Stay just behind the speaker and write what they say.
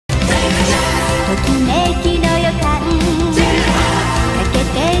きめきの予感駆け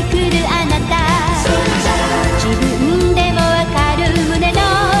てくるあなた自分でもわかる胸の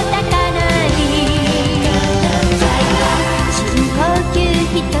高鳴り深呼吸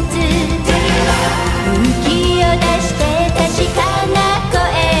一つ本気を出して確かな声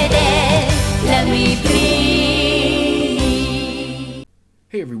で Love me please.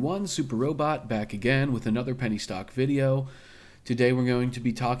 Hey everyone, Super Robot back again with another penny stock video. Today we're going to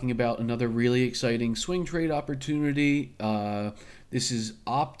be talking about another really exciting swing trade opportunity. This is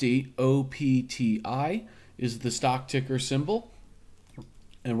OPTI, O-P-T-I, is the stock ticker symbol.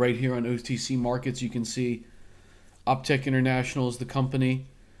 And right here on OTC Markets you can see Optic International is the company.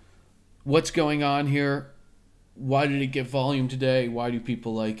 What's going on here? Why did it get volume today? Why do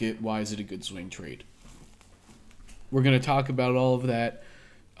people like it? Why is it a good swing trade? We're going to talk about all of that.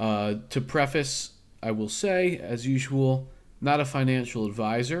 To preface, I will say, as usual, not a financial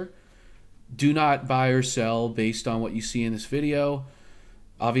advisor. Do not buy or sell based on what you see in this video.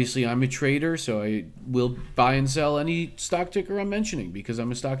 Obviously, I'm a trader, so I will buy and sell any stock ticker I'm mentioning because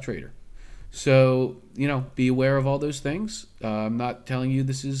I'm a stock trader. So, you know, be aware of all those things. I'm not telling you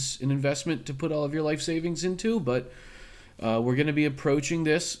this is an investment to put all of your life savings into, but we're going to be approaching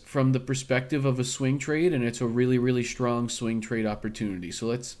this from the perspective of a swing trade, and it's a really, really strong swing trade opportunity. So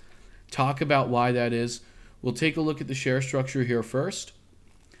let's talk about why that is. We'll take a look at the share structure here first.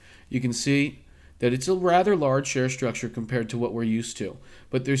 You can see that it's a rather large share structure compared to what we're used to,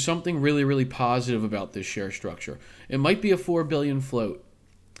 but there's something really, really positive about this share structure. It might be a 4 billion float,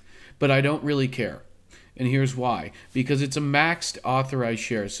 but I don't really care. And here's why. Because it's a maxed authorized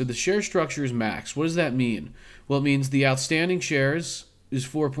shares. So the share structure is maxed. What does that mean? Well, it means the outstanding shares is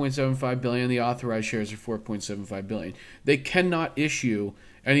 4.75 billion. The authorized shares are 4.75 billion. They cannot issue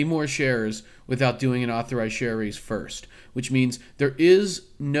any more shares without doing an authorized share raise first, which means there is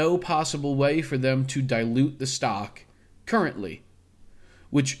no possible way for them to dilute the stock currently,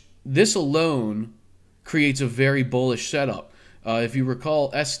 which this alone creates a very bullish setup. If you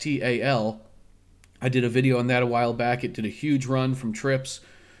recall STAL, I did a video on that a while back. It did a huge run from trips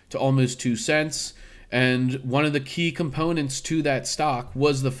to almost 2 cents. And one of the key components to that stock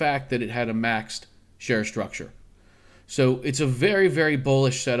was the fact that it had a maxed share structure. So it's a very, very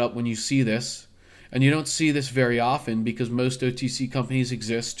bullish setup when you see this. And you don't see this very often because most OTC companies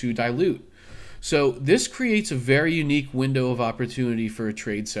exist to dilute. So this creates a very unique window of opportunity for a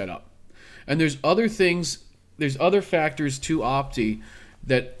trade setup. And there's other things, there's other factors to OPTI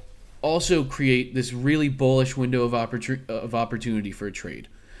that also create this really bullish window of opportunity for a trade.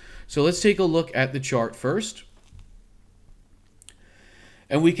 So let's take a look at the chart first.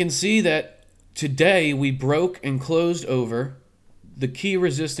 And we can see that today we broke and closed over the key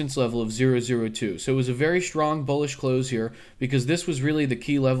resistance level of 002. So it was a very strong bullish close here because this was really the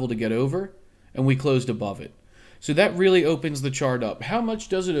key level to get over, and we closed above it. So that really opens the chart up. How much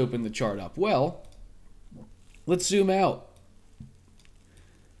does it open the chart up? Well, let's zoom out.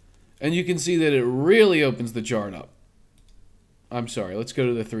 And you can see that it really opens the chart up. I'm sorry, let's go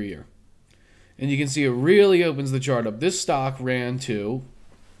to the 3-year. And you can see it really opens the chart up. This stock ran to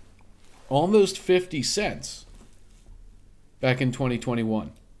almost 50 cents back in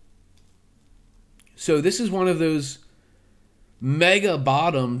 2021. So this is one of those mega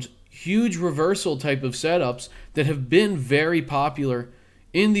bottomed, huge reversal type of setups that have been very popular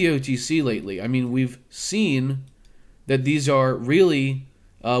in the OTC lately. I mean, we've seen that these are really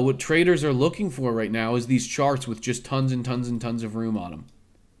what traders are looking for right now is these charts with just tons and tons and tons of room on them.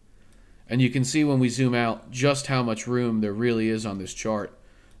 And you can see when we zoom out just how much room there really is on this chart,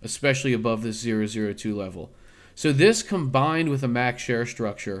 especially above this 002 level. So this combined with a max share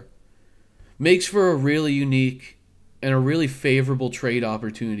structure makes for a really unique and a really favorable trade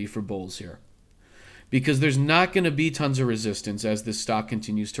opportunity for bulls here. Because there's not going to be tons of resistance as this stock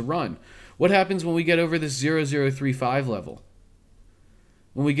continues to run. What happens when we get over this 0035 level?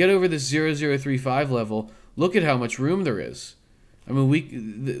 When we get over this 0035 level, look at how much room there is. I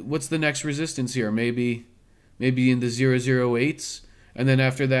mean, what's the next resistance here? Maybe in the 008s, and then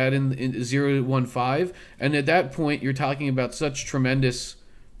after that in 015. And at that point, you're talking about such tremendous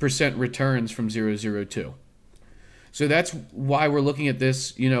percent returns from 002. So that's why we're looking at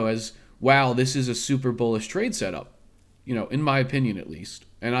this, you know, as, wow, this is a super bullish trade setup, you know, in my opinion at least.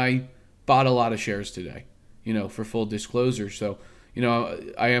 And I bought a lot of shares today, you know, for full disclosure. So, you know,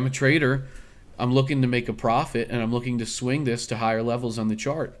 I am a trader. I'm looking to make a profit, and I'm looking to swing this to higher levels on the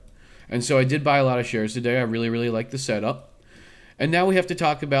chart. And so I did buy a lot of shares today. I really, really like the setup. And now we have to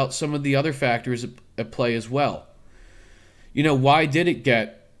talk about some of the other factors at play as well. You know, why did it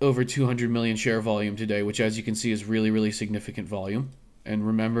get over 200 million share volume today, which as you can see is really, really significant volume? And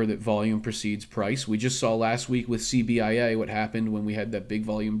remember that volume precedes price. We just saw last week with CBIA what happened when we had that big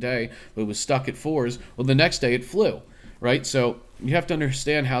volume day, but it was stuck at 4s. Well, the next day it flew, right? So you have to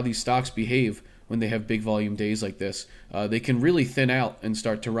understand how these stocks behave when they have big volume days like this. They can really thin out and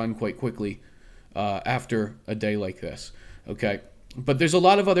start to run quite quickly after a day like this, okay? But there's a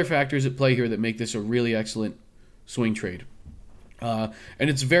lot of other factors at play here that make this a really excellent swing trade. And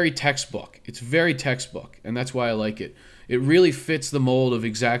it's very textbook. It's very textbook, and that's why I like it. It really fits the mold of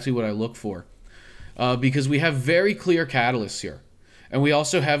exactly what I look for because we have very clear catalysts here. And we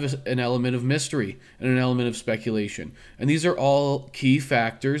also have an element of mystery and an element of speculation. And these are all key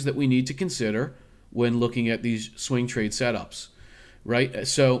factors that we need to consider when looking at these swing trade setups, right?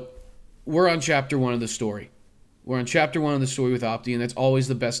 So we're on chapter 1 of the story. We're on chapter 1 of the story with Opti, and that's always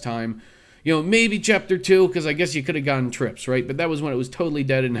the best time. You know, maybe chapter 2, because I guess you could have gotten trips, right? But that was when it was totally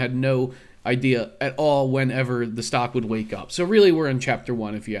dead and had no idea at all whenever the stock would wake up. So really we're in chapter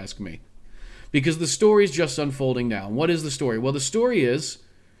 1 if you ask me. Because the story is just unfolding now. And what is the story? Well, the story is,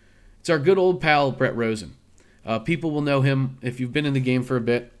 it's our good old pal Brett Rosen. People will know him. If you've been in the game for a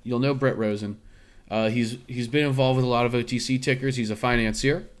bit, you'll know Brett Rosen. He's been involved with a lot of OTC tickers. He's a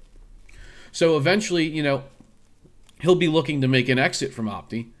financier. So eventually, you know, he'll be looking to make an exit from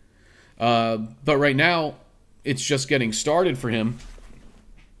Opti. But right now, it's just getting started for him.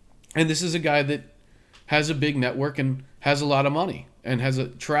 And this is a guy that has a big network and has a lot of money and has a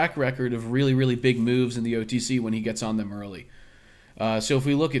track record of really, really big moves in the OTC when he gets on them early. So if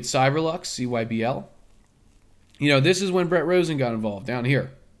we look at Cyberlux, CYBL, you know, this is when Brett Rosen got involved, down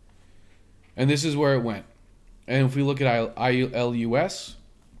here. And this is where it went. And if we look at ILUS,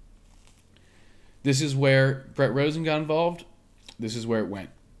 this is where Brett Rosen got involved. This is where it went.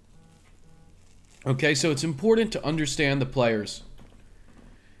 Okay, so it's important to understand the players.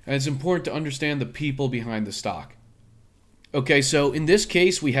 And it's important to understand the people behind the stock. Okay, so in this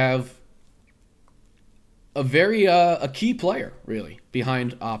case, we have a key player, really,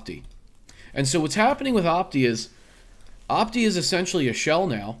 behind Opti. And so what's happening with Opti is essentially a shell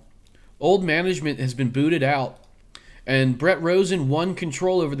now. Old management has been booted out, and Brett Rosen won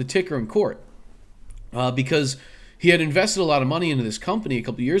control over the ticker in court because he had invested a lot of money into this company a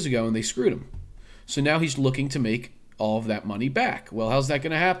couple years ago, and they screwed him. So now he's looking to make all of that money back. Well, how's that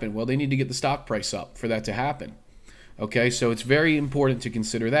going to happen? Well, they need to get the stock price up for that to happen. Okay, so it's very important to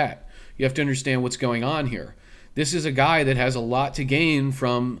consider that. You have to understand what's going on here. This is a guy that has a lot to gain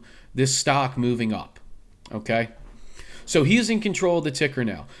from this stock moving up. Okay, so he's in control of the ticker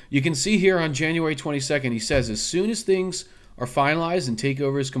now. You can see here on January 22nd, he says, as soon as things are finalized and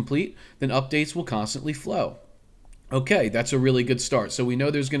takeover is complete, then updates will constantly flow. Okay, that's a really good start. So we know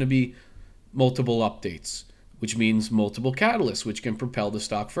there's going to be multiple updates, which means multiple catalysts, which can propel the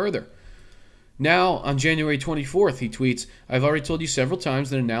stock further. Now, on January 24th, he tweets, I've already told you several times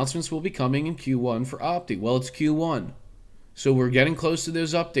that announcements will be coming in Q1 for Opti. Well, it's Q1. So we're getting close to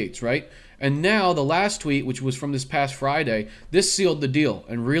those updates, right? And now the last tweet, which was from this past Friday, this sealed the deal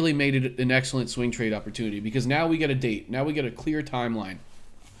and really made it an excellent swing trade opportunity because now we get a date. Now we get a clear timeline.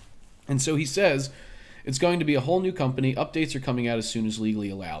 And so he says, it's going to be a whole new company. Updates are coming out as soon as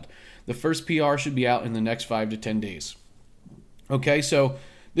legally allowed. The first PR should be out in the next 5 to 10 days. Okay, so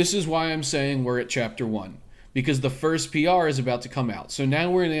this is why I'm saying we're at chapter 1, because the first PR is about to come out. So now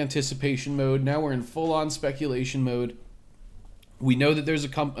we're in anticipation mode. Now we're in full-on speculation mode. We know that there's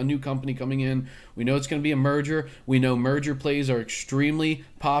a new company coming in. We know it's going to be a merger. We know merger plays are extremely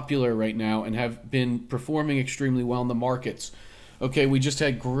popular right now and have been performing extremely well in the markets. Okay, we just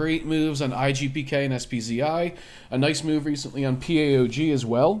had great moves on IGPK and SPZI. A nice move recently on PAOG as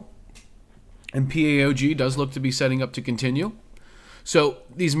well. And PAOG does look to be setting up to continue. So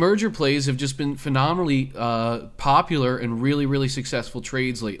these merger plays have just been phenomenally popular and really, really successful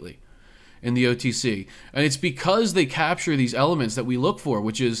trades lately in the OTC. And it's because they capture these elements that we look for,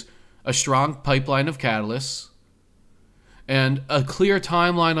 which is a strong pipeline of catalysts and a clear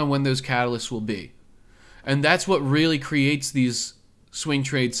timeline on when those catalysts will be. And that's what really creates these swing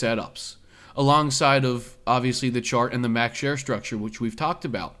trade setups, alongside of, obviously, the chart and the max share structure, which we've talked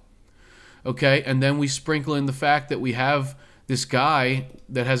about. Okay, and then we sprinkle in the fact that we have this guy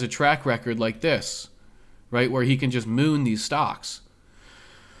that has a track record like this, right, where he can just moon these stocks.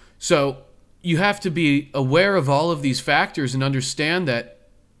 So you have to be aware of all of these factors and understand that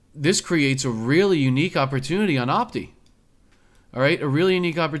this creates a really unique opportunity on Opti. All right, a really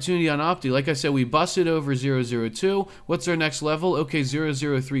unique opportunity on Opti. Like I said, we busted over 002. What's our next level? Okay,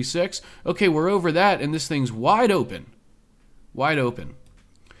 0036. Okay, we're over that, and this thing's wide open. Wide open.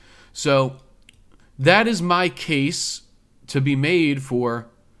 So that is my case to be made for,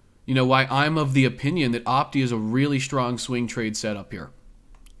 why I'm of the opinion that Opti is a really strong swing trade setup here.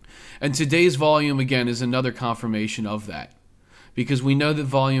 And today's volume, again, is another confirmation of that. Because we know that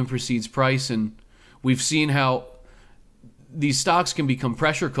volume precedes price, and we've seen how these stocks can become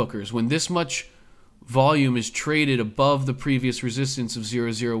pressure cookers. When this much volume is traded above the previous resistance of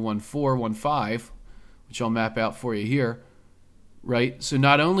 001415, which I'll map out for you here, right? So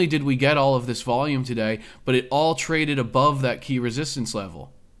not only did we get all of this volume today, but it all traded above that key resistance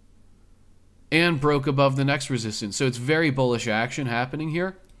level and broke above the next resistance. So it's very bullish action happening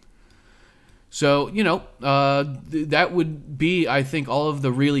here. So, that would be, I think, all of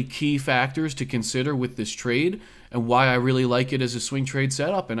the really key factors to consider with this trade and why I really like it as a swing trade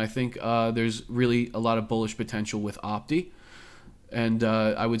setup. And I think there's really a lot of bullish potential with Opti. And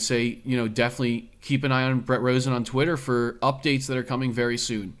I would say, definitely keep an eye on Brett Rosen on Twitter for updates that are coming very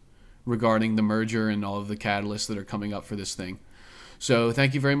soon regarding the merger and all of the catalysts that are coming up for this thing. So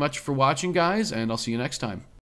thank you very much for watching, guys, and I'll see you next time.